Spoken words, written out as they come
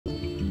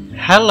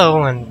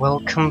Hello and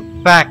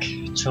welcome back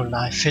to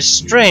Life is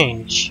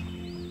Strange.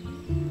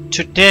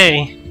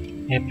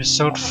 Today,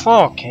 episode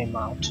 4 came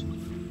out.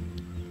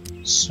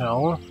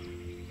 So,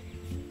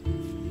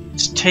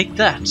 let's take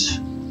that.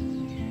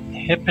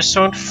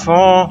 Episode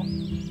 4,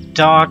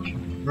 Dark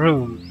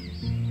Room.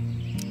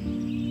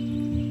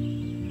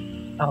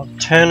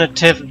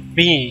 Alternative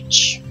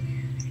Beach.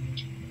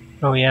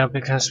 Oh yeah,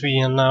 because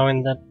we are now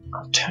in that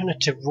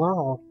alternative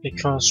world,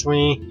 because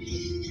we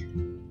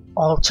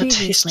altered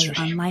Previously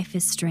history. on Life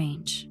is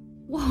Strange.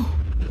 Whoa.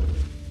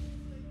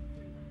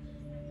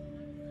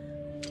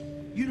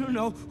 You don't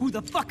know who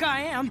the fuck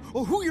I am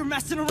or who you're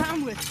messing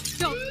around with.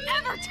 Don't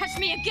ever touch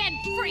me again,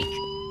 freak!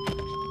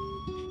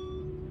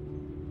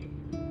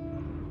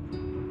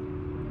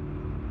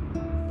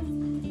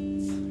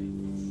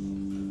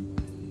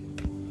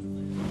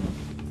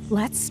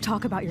 Let's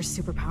talk about your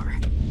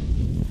superpower.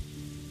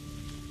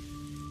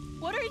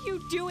 What are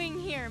you doing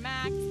here,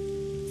 Max?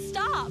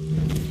 Stop!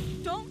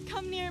 Don't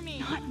come near me!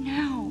 Not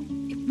now.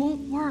 It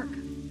won't work.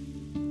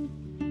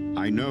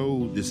 I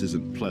know this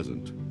isn't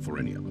pleasant for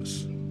any of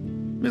us.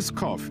 Miss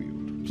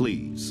Caulfield,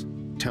 please,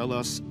 tell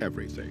us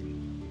everything.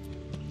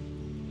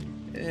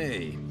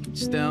 Hey,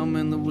 it's Thelma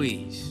and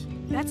Louise.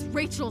 That's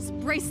Rachel's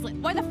bracelet!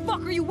 Why the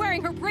fuck are you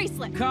wearing her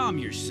bracelet? Calm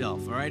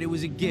yourself, alright? It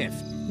was a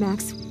gift.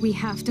 Max, we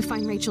have to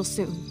find Rachel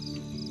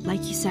soon.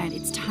 Like you said,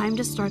 it's time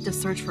to start the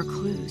search for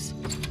clues.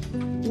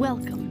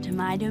 Welcome to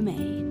my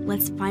domain.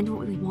 Let's find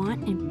what we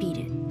want and beat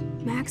it.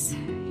 Max,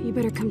 you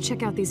better come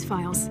check out these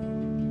files.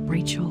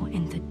 Rachel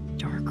in the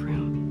dark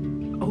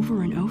room.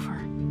 Over and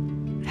over.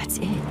 That's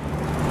it.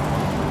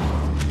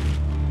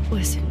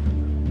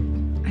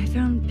 Listen, I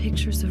found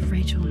pictures of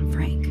Rachel and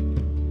Frank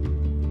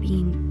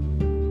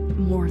being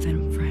more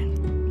than a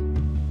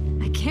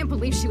friend. I can't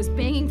believe she was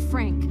banging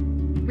Frank.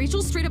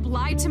 Rachel straight up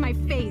lied to my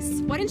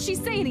face. Why didn't she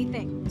say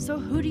anything? So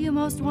who do you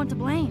most want to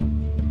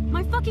blame?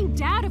 My fucking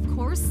dad, of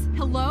course.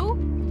 Hello?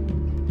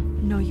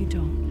 No, you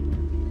don't.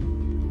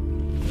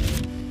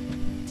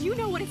 Do you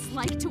know what it's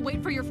like to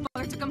wait for your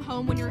father to come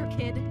home when you're a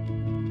kid?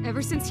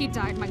 Ever since he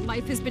died, my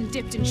life has been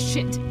dipped in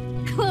shit.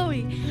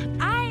 Chloe,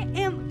 I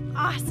am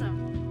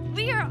awesome.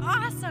 We are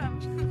awesome.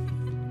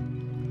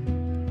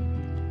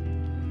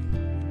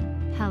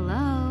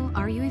 Hello?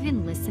 Are you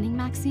even listening,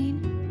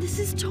 Maxine? This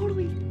is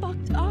totally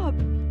fucked up.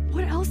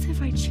 What else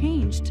have I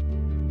changed?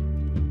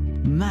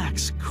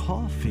 Max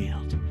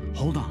Caulfield.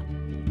 Hold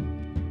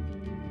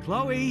on.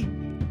 Chloe,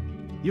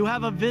 you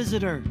have a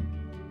visitor.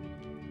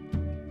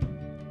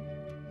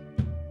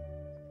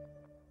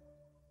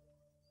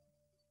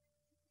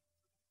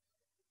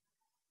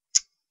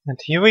 And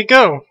here we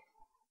go.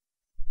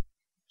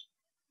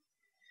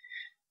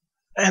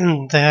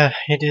 And there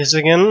it is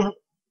again.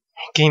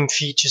 Game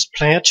features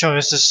player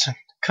choices,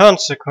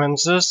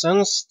 consequences,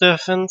 and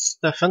stuff and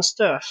stuff and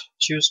stuff.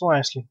 Choose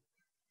wisely.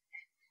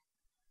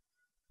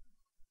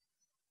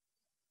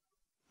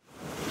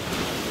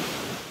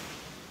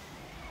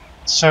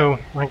 So,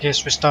 I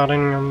guess we're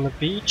starting on the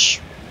beach.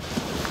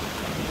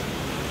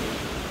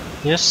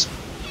 Yes.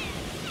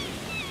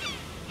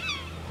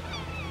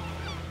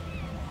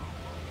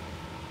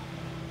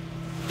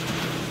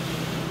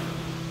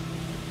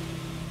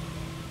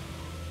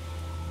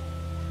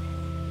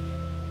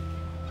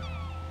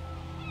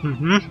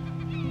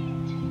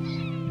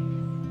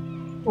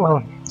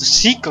 Well, the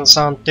seagulls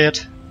aren't dead.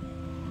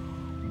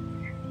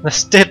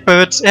 There's dead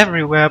birds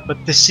everywhere,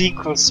 but the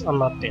seagulls are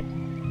not dead.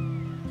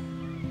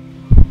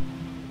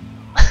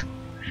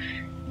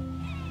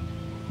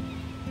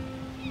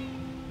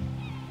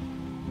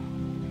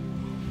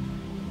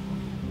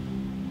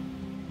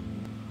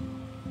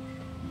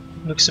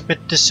 Looks a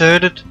bit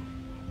deserted.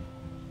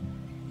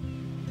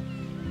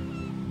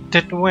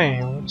 Dead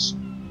whales.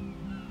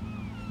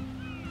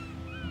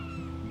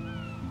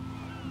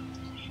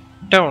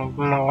 Don't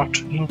not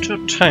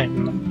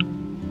entertainment.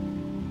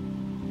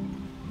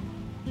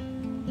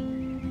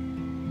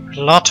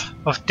 A lot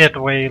of dead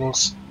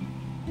whales.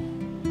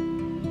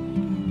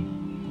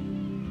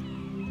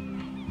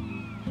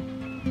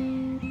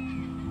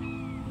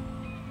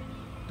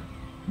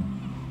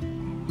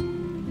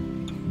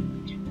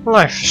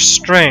 Life is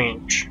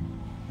Strange.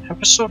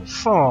 Episode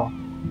 4,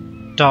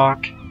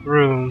 Dark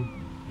Room.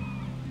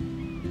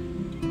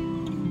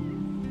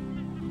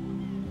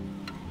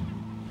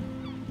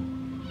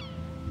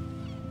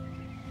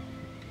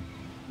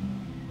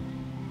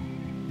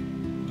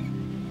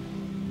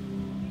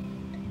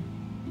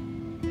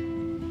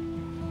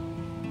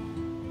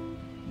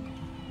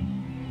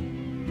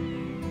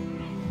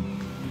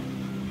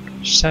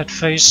 Sad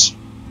face,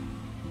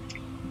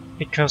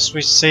 because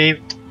we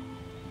saved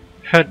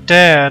her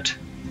dad.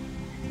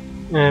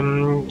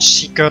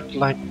 She got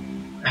like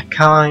a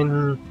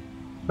kind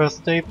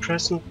birthday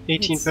present,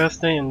 18th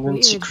birthday, and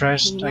then she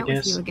crashed, I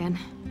guess. With you again.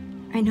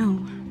 I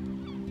know.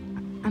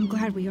 I'm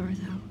glad we are,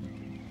 though.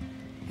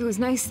 It was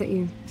nice that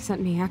you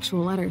sent me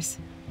actual letters.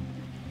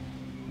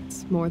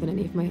 It's more than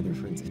any of my other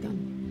friends have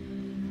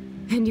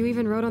done. And you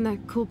even wrote on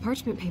that cool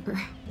parchment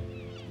paper.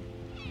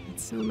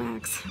 It's so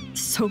Max.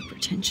 So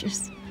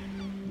pretentious.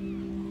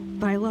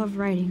 But I love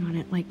writing on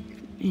it like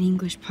an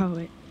English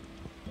poet.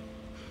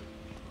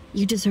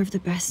 You deserve the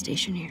best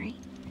stationery.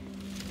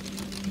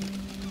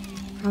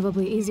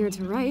 Probably easier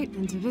to write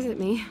than to visit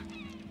me.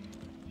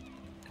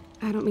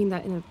 I don't mean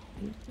that in a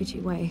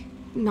bitchy way.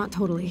 Not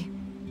totally.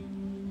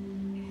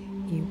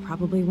 You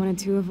probably wanted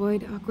to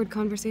avoid awkward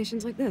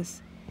conversations like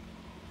this.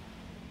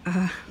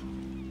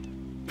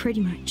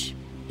 Pretty much.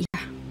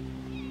 Yeah.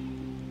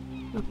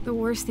 Look, the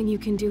worst thing you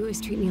can do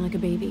is treat me like a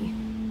baby.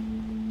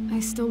 I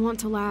still want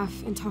to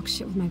laugh and talk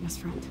shit with my best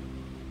friend.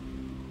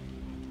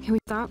 Can we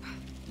stop?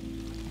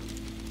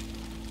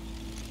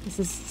 This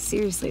is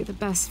seriously the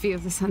best view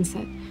of the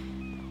sunset.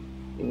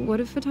 What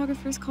do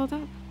photographers call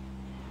that?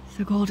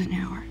 The golden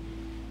hour.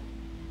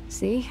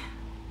 See?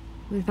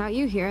 Without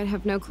you here, I'd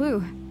have no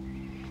clue.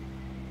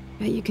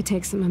 Bet you could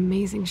take some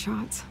amazing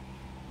shots.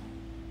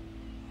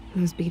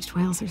 Those beached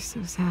whales are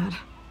so sad.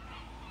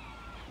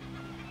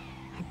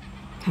 I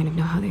kind of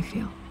know how they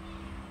feel.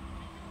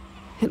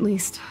 At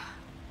least,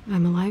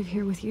 I'm alive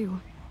here with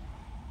you.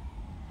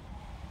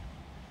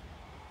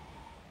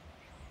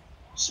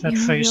 Sad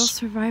You're a real face.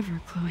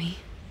 survivor, Chloe.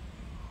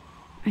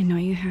 I know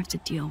you have to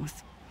deal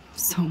with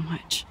so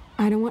much.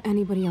 I don't want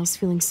anybody else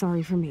feeling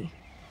sorry for me.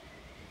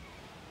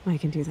 I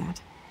can do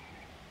that.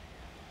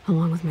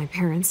 Along with my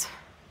parents.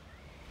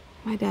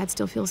 My dad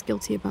still feels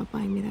guilty about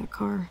buying me that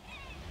car.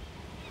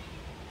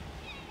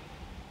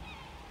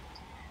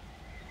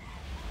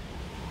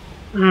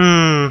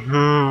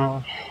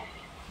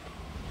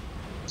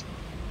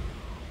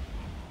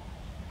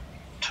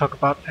 Talk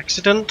about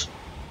accident?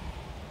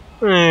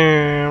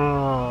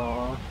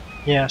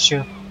 Yeah,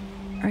 sure.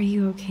 Are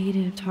you okay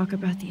to talk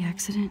about the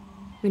accident?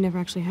 We never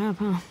actually have,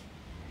 huh?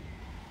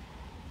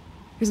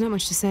 There's not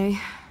much to say.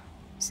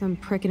 Some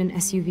prick in an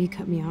SUV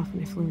cut me off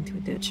and I flew into a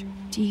ditch.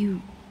 Do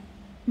you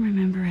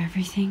remember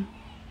everything?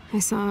 I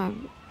saw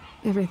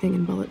everything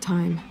in bullet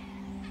time.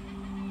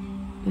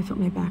 I felt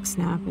my back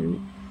snap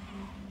and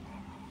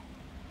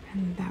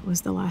that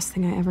was the last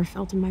thing I ever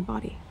felt in my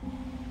body.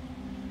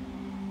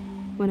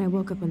 When I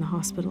woke up in the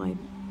hospital, I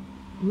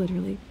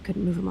literally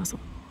couldn't move a muscle.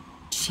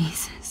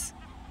 Jesus.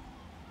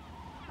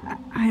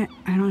 I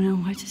don't know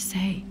what to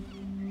say.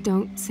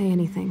 Don't say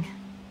anything.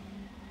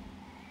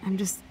 I'm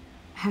just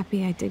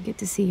happy I did get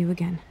to see you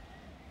again.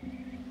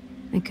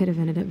 I could have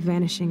ended up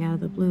vanishing out of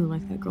the blue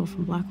like that girl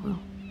from Blackwell.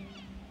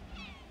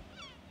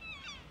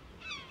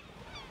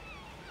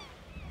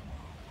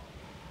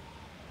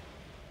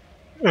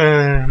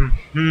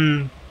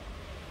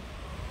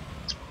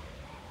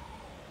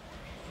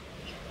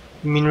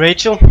 You mean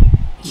Rachel?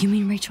 You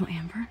mean Rachel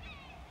Amber?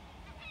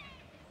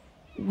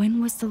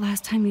 When was the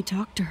last time you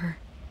talked to her?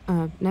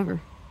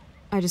 Never.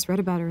 I just read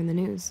about her in the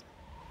news.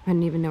 I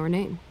didn't even know her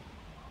name.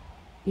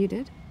 You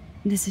did?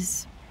 This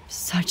is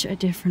such a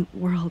different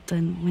world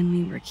than when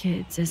we were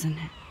kids, isn't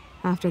it?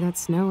 After that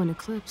snow and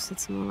eclipse,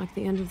 it's more like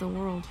the end of the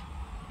world.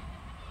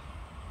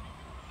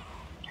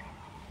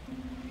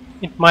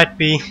 It might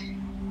be.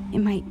 It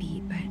might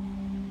be,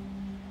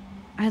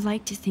 but I'd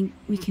like to think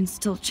we can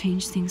still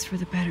change things for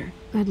the better.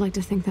 I'd like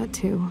to think that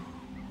too.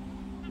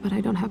 But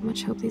I don't have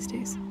much hope these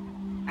days.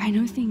 I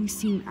know things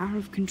seem out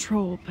of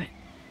control, but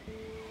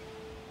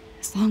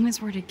as long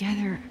as we're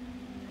together,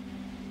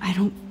 I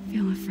don't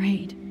feel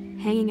afraid.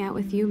 Hanging out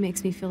with you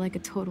makes me feel like a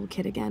total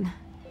kid again.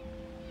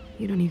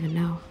 You don't even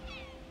know.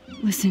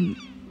 Listen,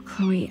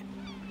 Chloe,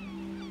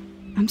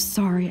 I'm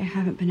sorry I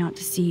haven't been out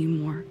to see you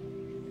more.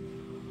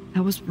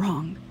 That was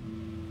wrong.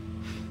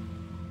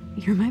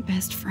 You're my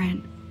best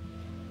friend.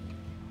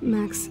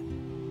 Max,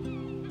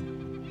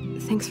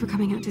 thanks for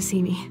coming out to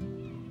see me.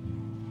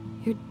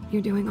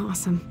 You're doing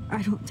awesome.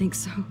 I don't think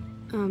so.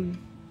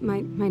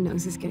 My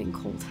nose is getting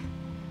cold.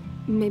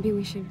 Maybe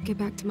we should get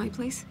back to my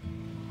place?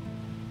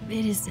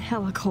 It is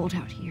hella cold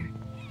out here.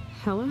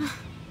 Hella?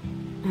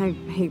 I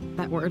hate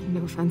that word,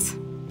 no offense.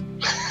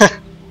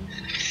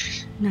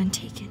 None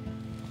taken.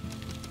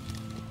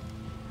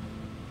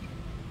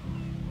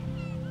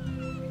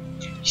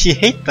 She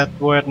hate that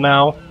word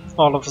now,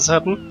 all of a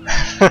sudden.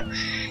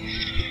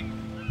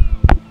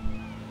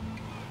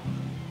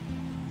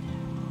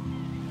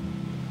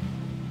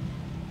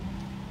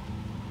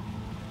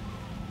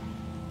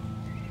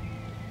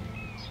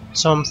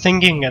 So I'm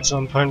thinking at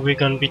some point we're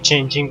gonna be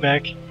changing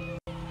back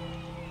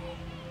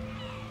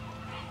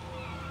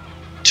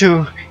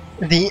to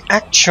the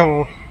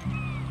actual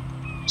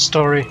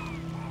story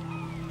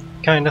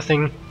kind of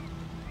thing.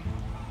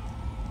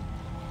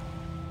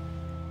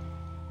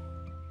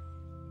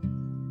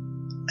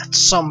 At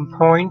some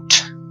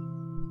point.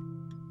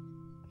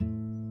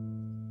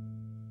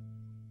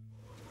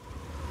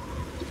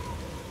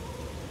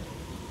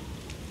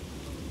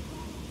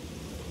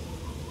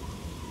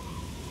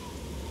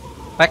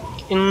 Back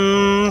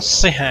in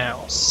the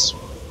house.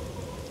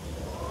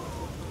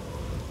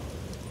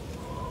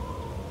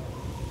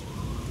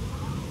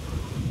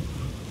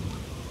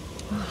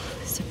 Oh,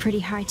 it's a pretty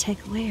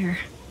high-tech lair.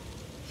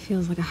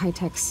 Feels like a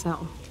high-tech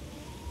cell.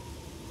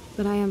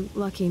 But I am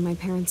lucky my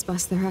parents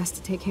bust their ass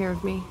to take care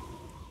of me.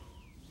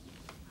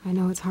 I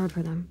know it's hard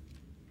for them.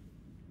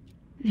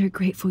 They're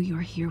grateful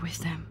you're here with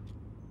them.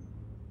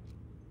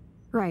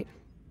 Right.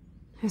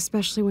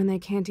 especially when they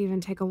can't even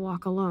take a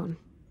walk alone.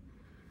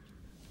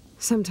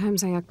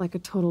 Sometimes I act like a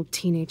total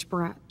teenage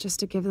brat just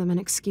to give them an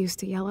excuse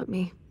to yell at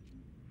me.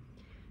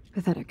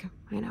 Pathetic,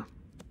 I know.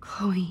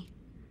 Chloe,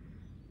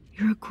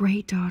 you're a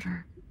great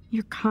daughter.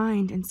 You're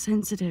kind and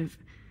sensitive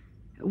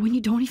when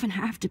you don't even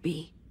have to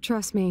be.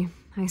 Trust me,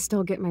 I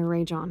still get my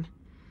rage on.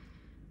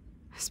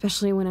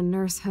 Especially when a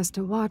nurse has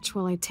to watch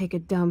while I take a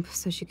dump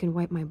so she can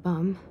wipe my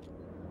bum.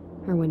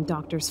 Or when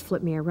doctors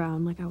flip me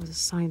around like I was a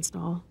science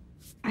doll.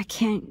 I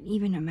can't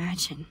even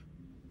imagine.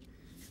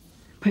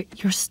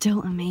 But you're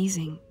still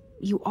amazing.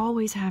 You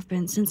always have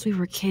been since we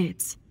were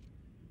kids.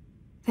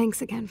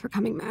 Thanks again for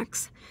coming,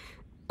 Max.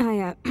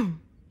 I,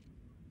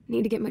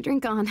 need to get my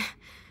drink on.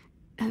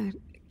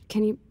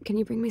 Can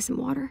you bring me some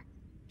water?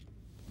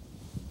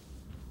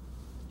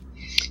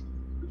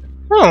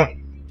 Oh.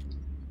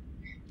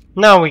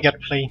 Now we got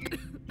play.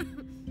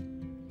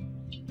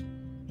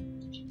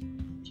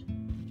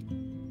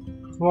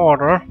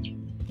 Water.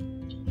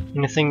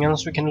 Anything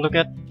else we can look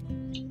at?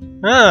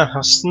 Ah,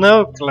 a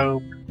snow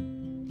globe.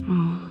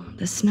 Oh,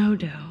 the snow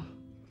dough.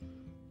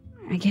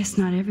 I guess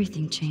not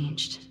everything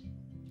changed.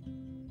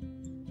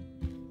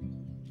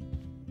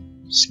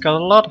 It's got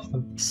a lot of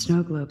them.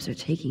 Snow globes are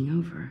taking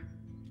over.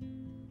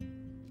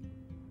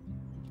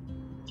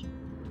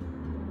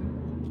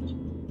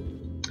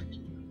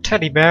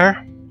 Teddy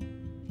bear.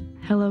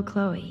 Hello,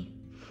 Chloe.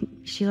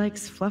 She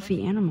likes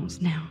fluffy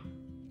animals now.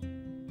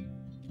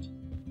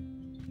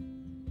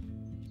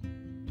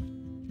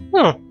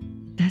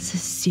 That's a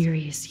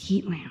serious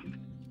heat lamp.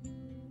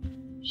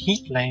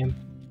 Heat lamp.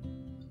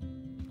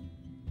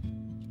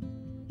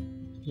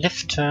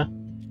 Lifter.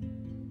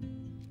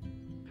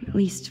 At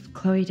least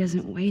Chloe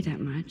doesn't weigh that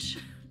much.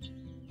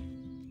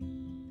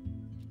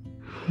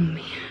 Oh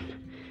man.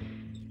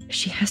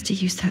 She has to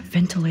use that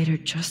ventilator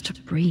just to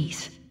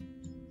breathe.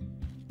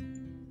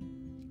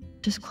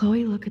 Does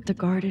Chloe look at the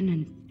garden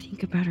and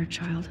think about her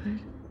childhood?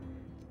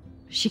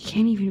 She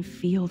can't even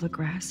feel the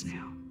grass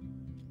now.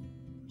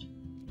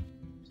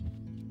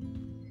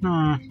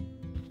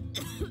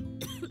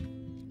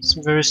 It's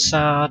very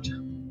sad.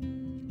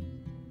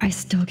 I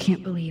still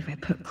can't believe I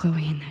put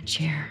Chloe in that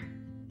chair.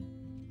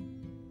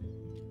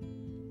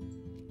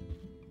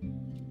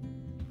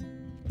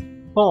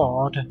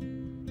 Bored.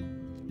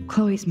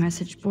 Chloe's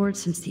message board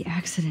since the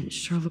accident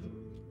sure looked...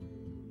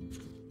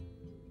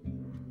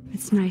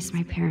 It's nice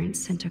my parents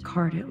sent a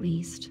card at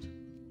least.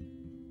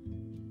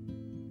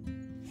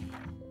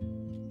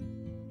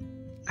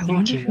 I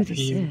wonder who this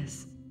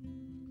is.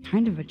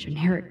 Kind of a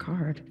generic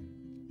card.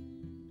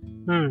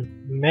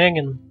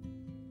 Megan.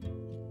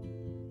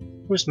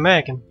 Who's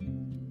Megan?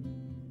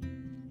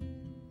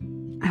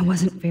 I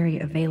wasn't very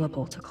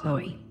available to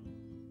Chloe.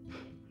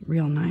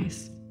 Real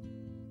nice.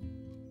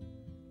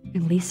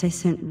 At least I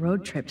sent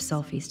road trip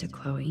selfies to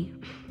Chloe.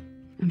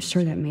 I'm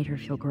sure that made her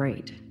feel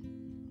great.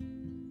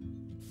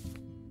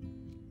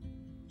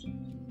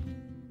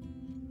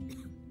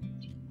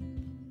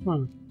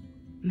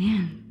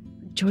 Man,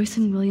 Joyce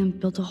and William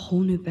built a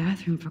whole new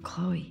bathroom for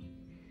Chloe.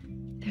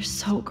 They're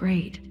so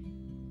great.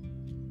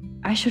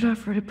 I should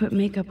offer to put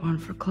makeup on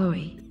for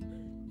Chloe.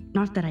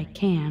 Not that I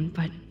can,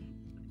 but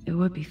it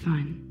would be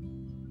fun.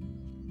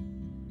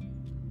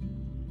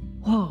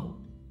 Whoa,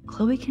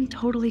 Chloe can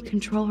totally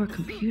control her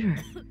computer.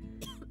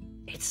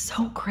 It's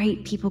so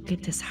great people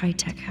get this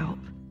high-tech help.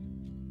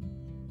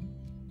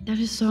 That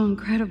is so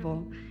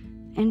incredible.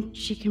 And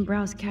she can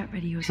browse cat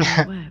videos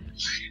on the web.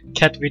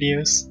 Cat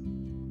videos.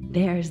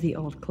 There's the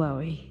old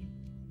Chloe.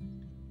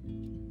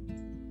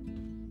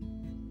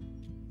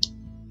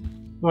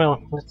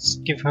 Well, let's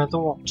give her the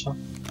water.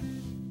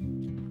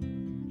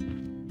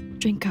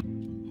 Drink up.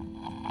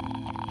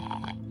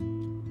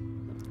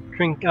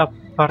 Drink up,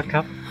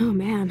 buttercup. Oh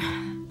man.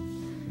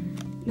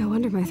 No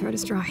wonder my throat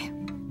is dry.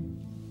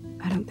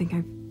 I don't think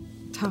I've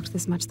talked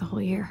this much the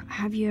whole year.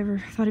 Have you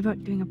ever thought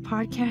about doing a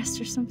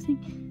podcast or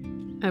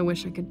something? I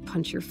wish I could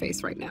punch your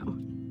face right now.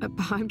 A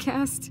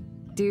podcast?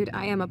 Dude,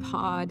 I am a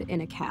pod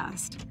in a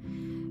cast.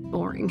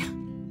 Boring.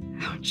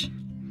 Ouch.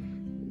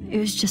 It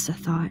was just a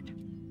thought.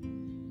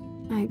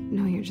 I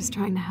know you're just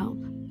trying to help.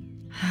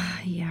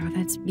 Yeah,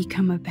 that's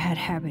become a bad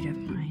habit of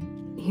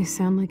mine. You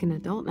sound like an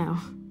adult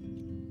now.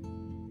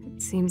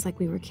 It seems like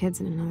we were kids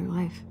in another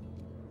life.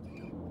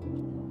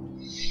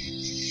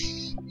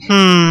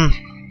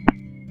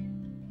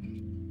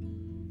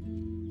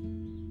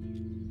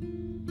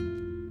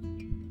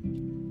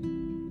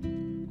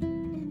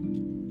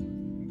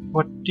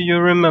 What do you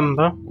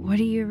remember? What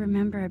do you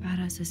remember about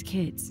us as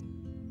kids?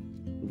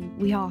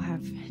 We all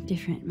have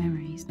different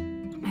memories.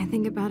 I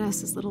think about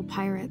us as little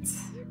pirates,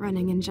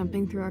 running and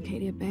jumping through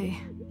Arcadia Bay.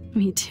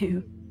 Me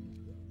too.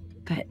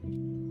 But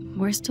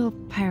we're still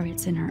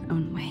pirates in our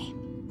own way.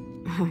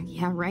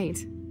 Yeah, right.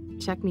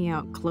 Check me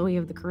out, Chloe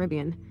of the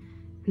Caribbean.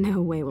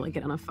 No way will I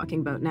get on a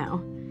fucking boat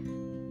now.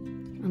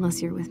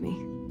 Unless you're with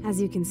me.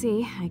 As you can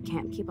see, I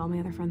can't keep all my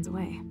other friends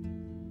away.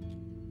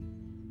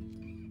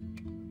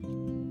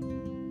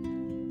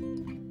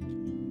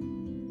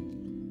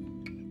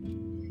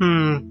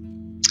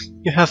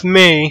 You have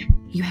me.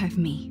 You have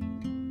me.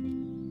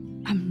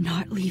 I'm I'm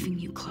not leaving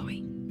you,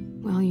 Chloe.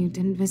 Well, you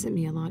didn't visit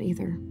me a lot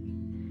either.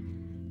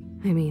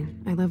 I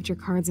mean, I loved your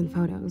cards and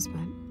photos,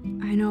 but...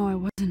 I know I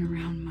wasn't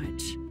around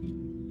much.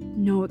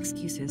 No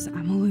excuses,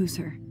 I'm a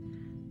loser.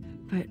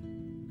 But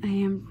I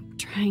am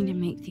trying to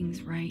make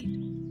things right.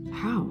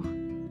 How?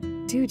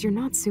 Dude, you're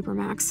not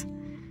Supermax.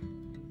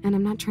 And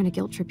I'm not trying to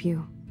guilt trip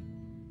you.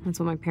 That's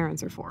what my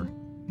parents are for.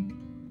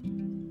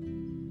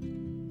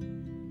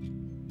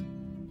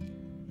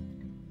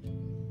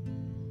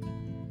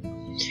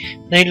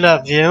 They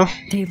love you.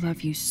 They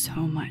love you so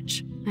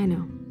much. I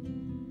know.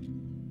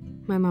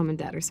 My mom and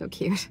dad are so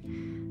cute.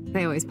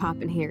 They always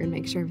pop in here and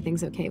make sure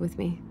everything's okay with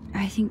me.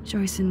 I think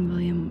Joyce and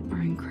William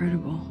are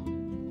incredible.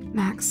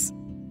 Max,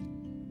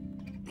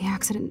 the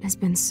accident has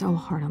been so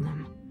hard on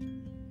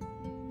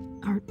them.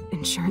 Our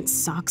insurance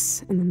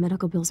sucks, and the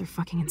medical bills are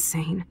fucking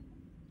insane.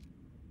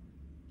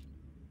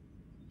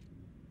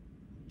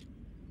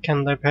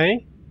 Can they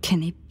pay?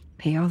 Can they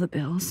pay all the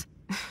bills?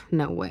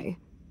 No way.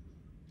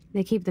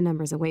 They keep the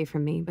numbers away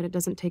from me, but it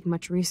doesn't take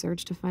much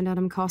research to find out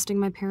I'm costing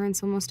my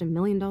parents almost $1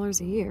 million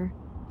a year.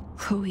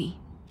 Chloe,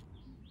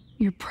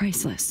 you're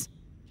priceless.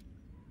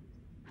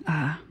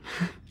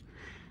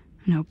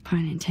 No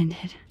pun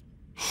intended.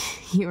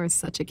 You are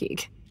such a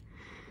geek.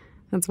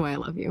 That's why I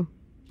love you.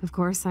 Of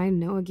course, I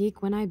know a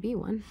geek when I be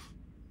one.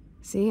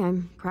 See,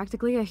 I'm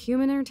practically a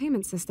human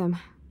entertainment system.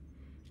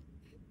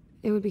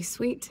 It would be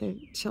sweet to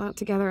chill out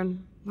together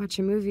and watch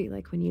a movie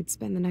like when you'd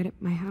spend the night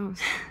at my house.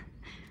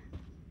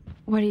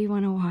 What do you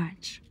want to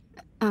watch?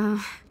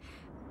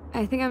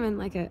 I think I'm in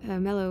like a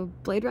mellow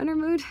Blade Runner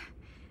mood.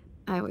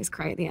 I always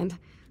cry at the end.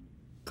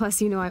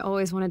 Plus, you know I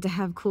always wanted to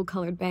have cool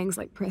colored bangs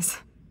like Pris.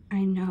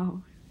 I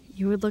know.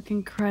 You would look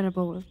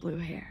incredible with blue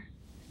hair.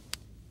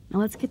 Now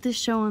let's get this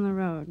show on the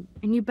road.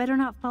 And you better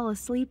not fall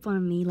asleep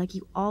on me like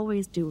you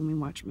always do when we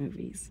watch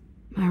movies.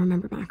 I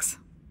remember, Max.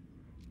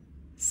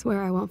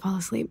 Swear I won't fall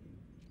asleep.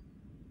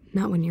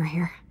 Not when you're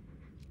here.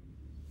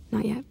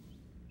 Not yet.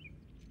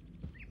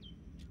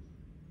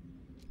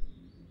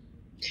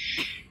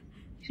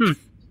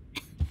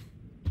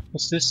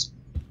 What's this?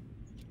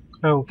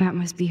 Oh. That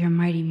must be her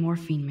mighty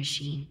morphine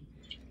machine.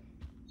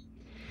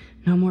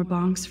 No more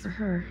bongs for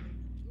her.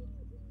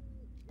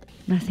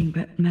 Nothing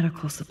but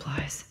medical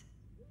supplies.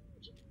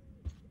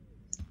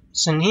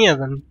 What's in here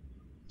then?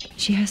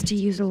 She has to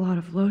use a lot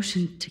of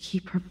lotion to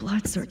keep her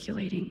blood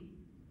circulating.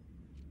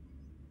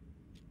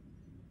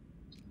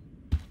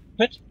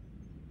 What?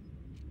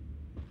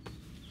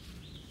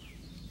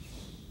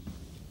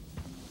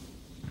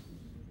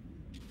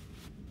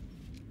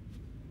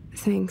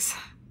 Thanks.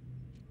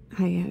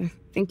 I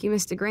think you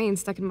missed a grain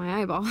stuck in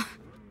my eyeball.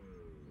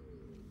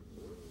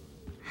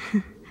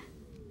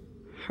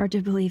 Hard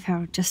to believe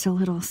how just a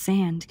little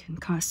sand can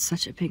cause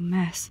such a big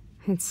mess.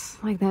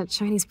 It's like that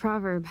Chinese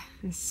proverb.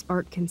 A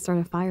spark can start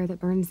a fire that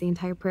burns the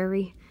entire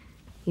prairie.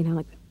 You know,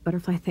 like the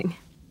butterfly thing.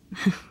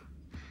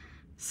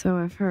 So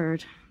I've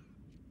heard.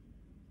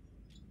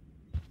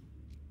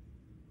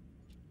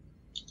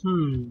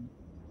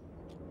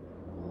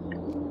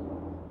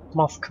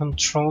 Moth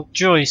control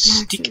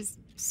joystick. Max, is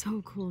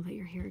so cool that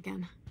you're here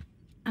again.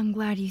 I'm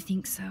glad you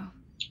think so.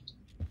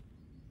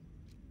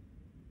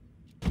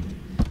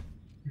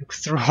 Look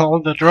through all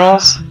the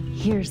drawers.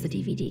 Here's the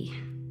DVD.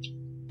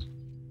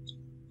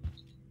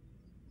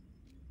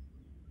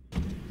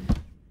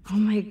 Oh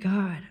my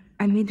god,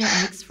 I made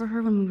that mix for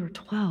her when we were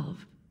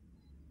 12.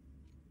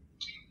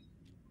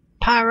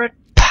 Pirate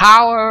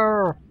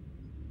power!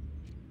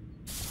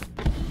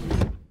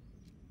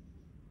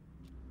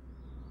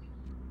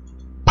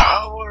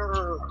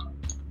 Power!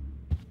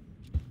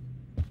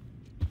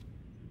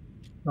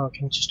 Oh, I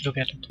can just look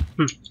at it.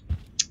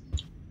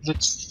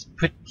 Let's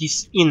put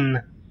this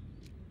in.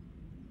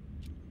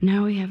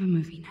 Now we have a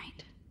movie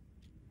night.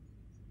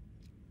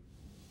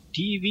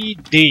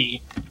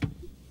 DVD.